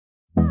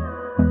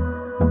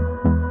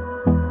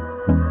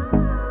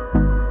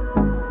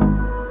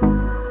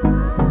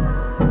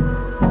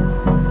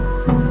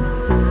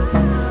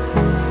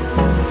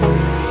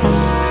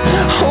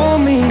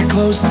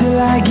close till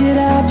I get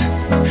up.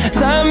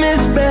 Time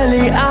is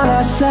barely on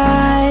our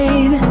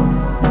side.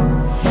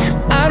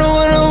 I don't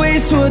wanna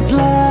waste what's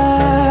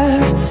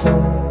left.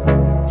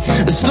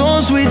 The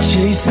storms we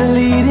chase are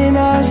leading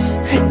us,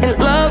 and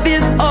love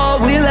is all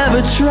we'll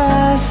ever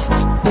trust.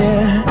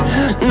 Yeah,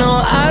 no,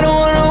 I don't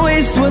wanna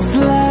waste what's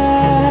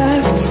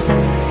left.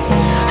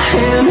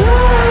 And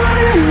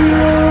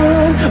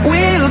on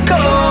we'll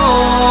go,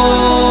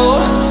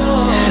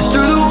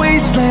 through the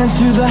wastelands,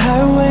 through the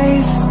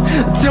highways,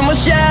 till my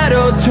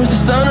shadow turns to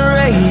sun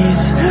rays.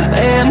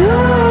 And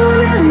on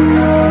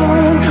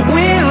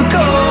we'll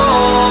go,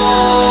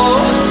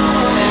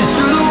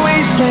 through the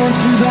wastelands,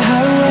 through the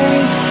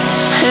highways,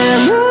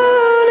 and on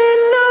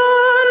we'll go.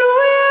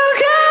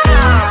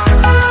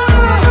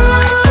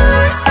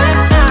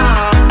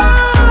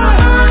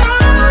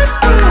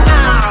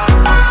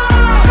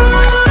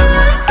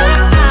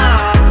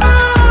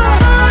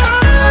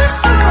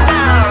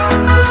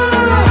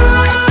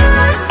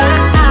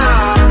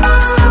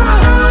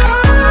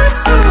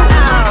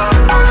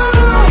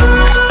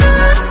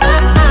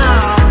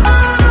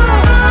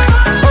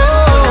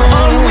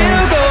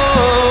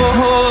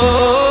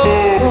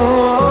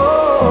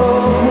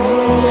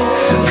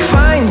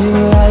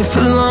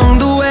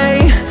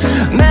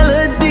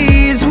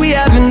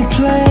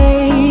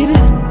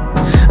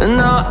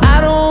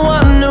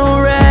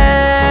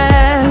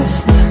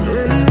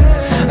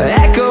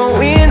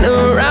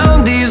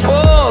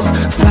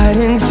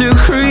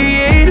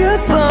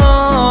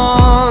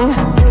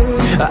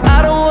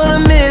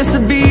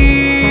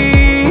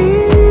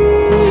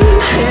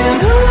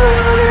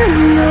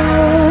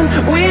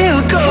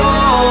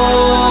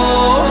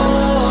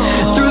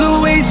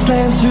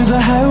 Through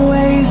the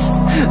highways,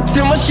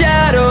 till my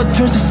shadow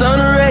turns to sun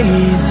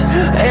rays.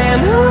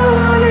 And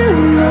on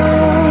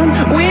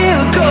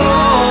we'll go,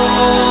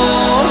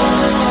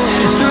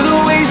 through the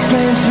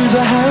wastelands, through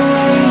the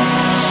highways,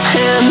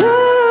 and on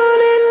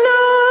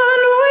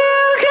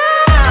we'll go.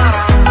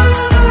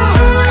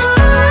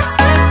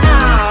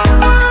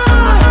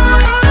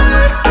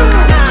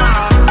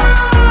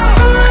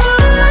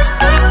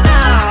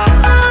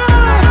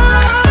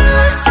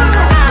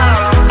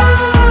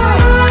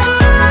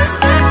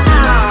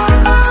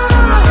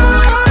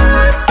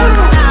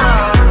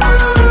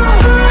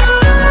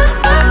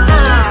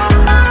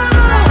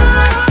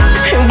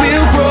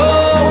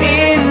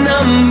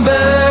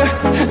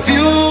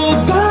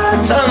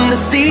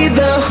 See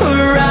the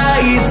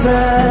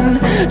horizon,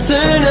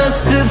 turn us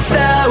to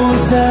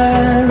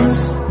thousands,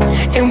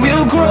 and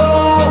we'll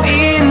grow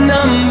in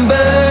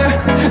number,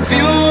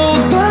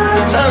 fueled by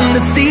them.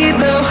 To see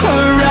the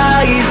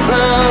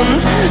horizon,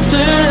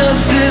 turn